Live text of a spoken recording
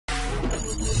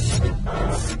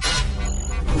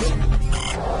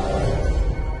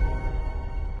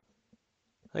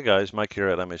Hey guys, Mike here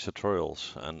at MH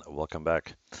Tutorials, and welcome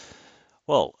back.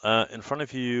 Well, in front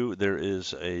of you there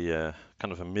is a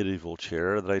kind of a medieval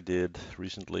chair that I did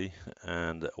recently,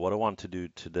 and what I want to do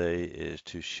today is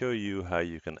to show you how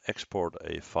you can export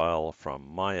a file from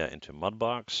Maya into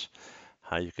Mudbox,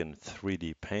 how you can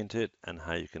 3D paint it, and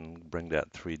how you can bring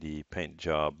that 3D paint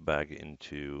job back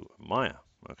into Maya.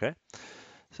 Okay,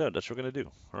 so that's what we're going to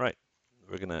do. All right,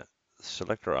 we're going to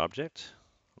select our object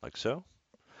like so.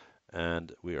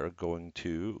 And we are going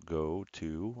to go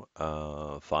to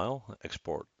File,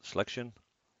 Export Selection,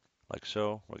 like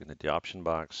so. We're going to hit the option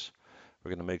box. We're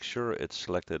going to make sure it's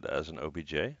selected as an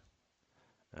OBJ,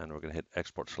 and we're going to hit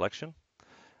Export Selection.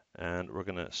 And we're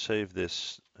going to save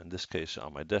this, in this case,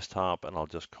 on my desktop, and I'll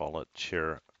just call it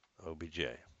Chair OBJ.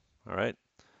 All right,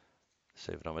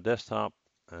 save it on my desktop,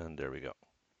 and there we go.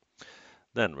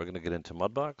 Then we're going to get into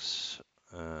Mudbox,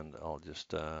 and I'll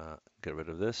just get rid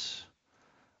of this.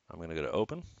 I'm going to go to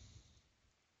Open.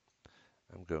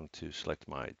 I'm going to select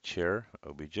my chair,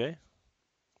 OBJ.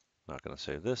 Not going to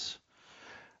save this.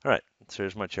 All right, so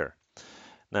here's my chair.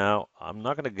 Now, I'm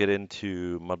not going to get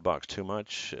into Mudbox too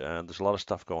much. There's a lot of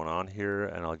stuff going on here,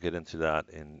 and I'll get into that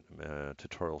in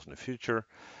tutorials in the future.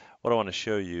 What I want to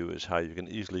show you is how you can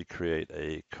easily create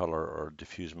a color or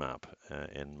diffuse map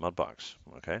in Mudbox.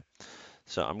 Okay,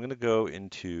 so I'm going to go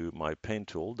into my paint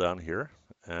tool down here,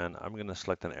 and I'm going to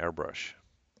select an airbrush.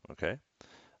 Okay,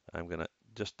 I'm going to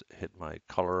just hit my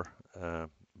color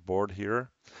board here,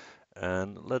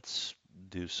 and let's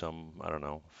do some, I don't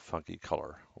know, funky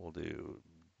color. We'll do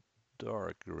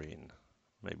dark green,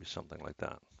 maybe something like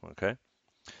that. Okay,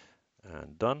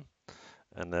 and done.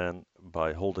 And then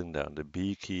by holding down the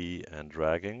B key and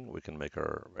dragging, we can make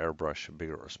our airbrush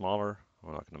bigger or smaller.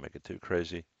 We're not going to make it too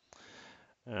crazy.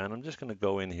 And I'm just going to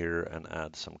go in here and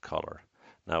add some color.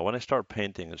 Now, when I start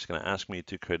painting, it's going to ask me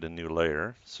to create a new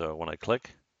layer. So when I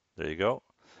click, there you go.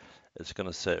 It's going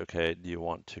to say, okay, do you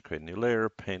want to create a new layer?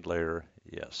 Paint layer,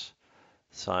 yes.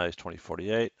 Size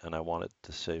 2048, and I want it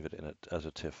to save it in it as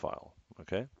a TIFF file.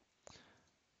 Okay.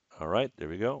 All right, there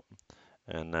we go.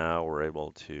 And now we're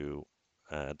able to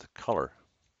add color.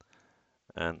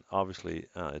 And obviously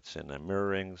it's in a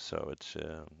mirroring, so it's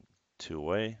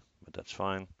two-way, but that's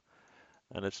fine.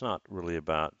 And it's not really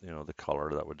about, the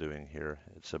color that we're doing here.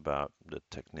 It's about the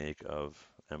technique of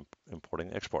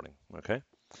importing, exporting. Okay.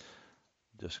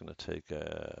 Just going to take,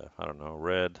 I don't know,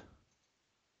 red.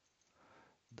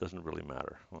 Doesn't really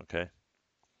matter. Okay.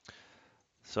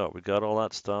 So we got all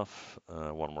that stuff.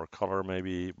 One more color,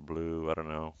 maybe blue, I don't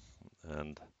know,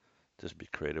 and just be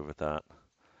creative with that.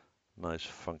 Nice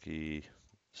funky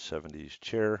 70s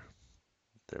chair.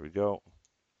 There we go.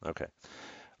 Okay,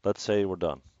 let's say we're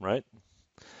done, right?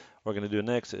 What we're going to do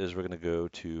next is we're going to go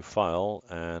to File,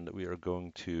 and we are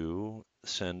going to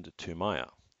send to Maya.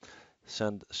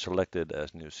 Send selected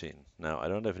as new scene. Now, I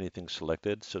don't have anything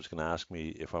selected, so it's going to ask me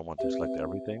if I want to select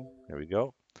everything. There we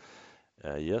go.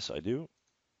 Yes, I do.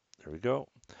 There we go.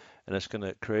 And it's going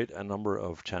to create a number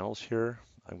of channels here.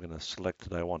 I'm going to select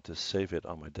that I want to save it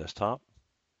on my desktop.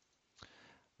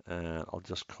 And I'll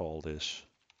just call this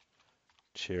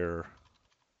chair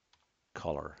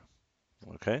color.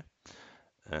 Okay.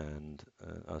 And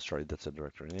sorry, that's a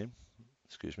directory name.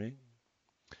 Excuse me.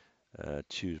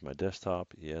 Choose my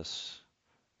desktop. Yes.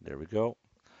 There we go.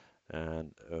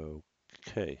 And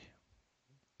okay.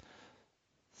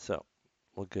 So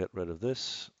we'll get rid of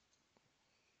this.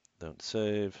 Don't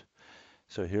save.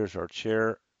 So here's our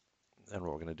chair. And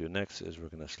what we're going to do next is we're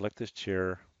going to select this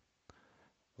chair.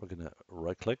 We're going to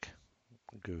right click,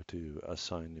 go to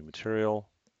assign new material.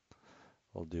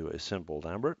 We'll do a simple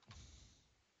Lambert.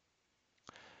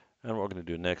 And what we're going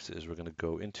to do next is we're going to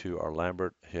go into our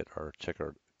Lambert, hit our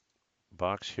checker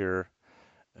box here,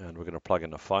 and we're going to plug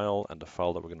in a file. And the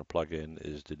file that we're going to plug in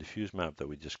is the diffuse map that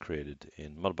we just created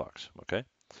in Mudbox. Okay,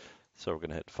 so we're going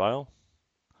to hit File.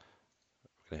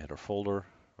 We're going to hit our folder.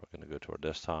 We're going to go to our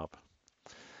desktop.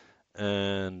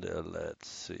 And let's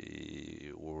see,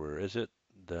 where is it?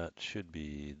 That should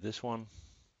be this one.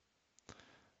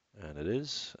 And it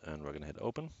is. And we're going to hit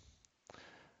Open.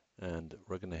 And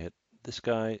we're going to hit this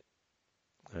guy.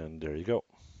 And there you go.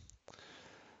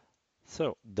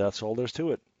 So that's all there's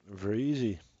to it. Very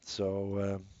easy.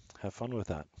 So have fun with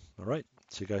that. All right.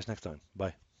 See you guys next time.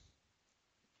 Bye.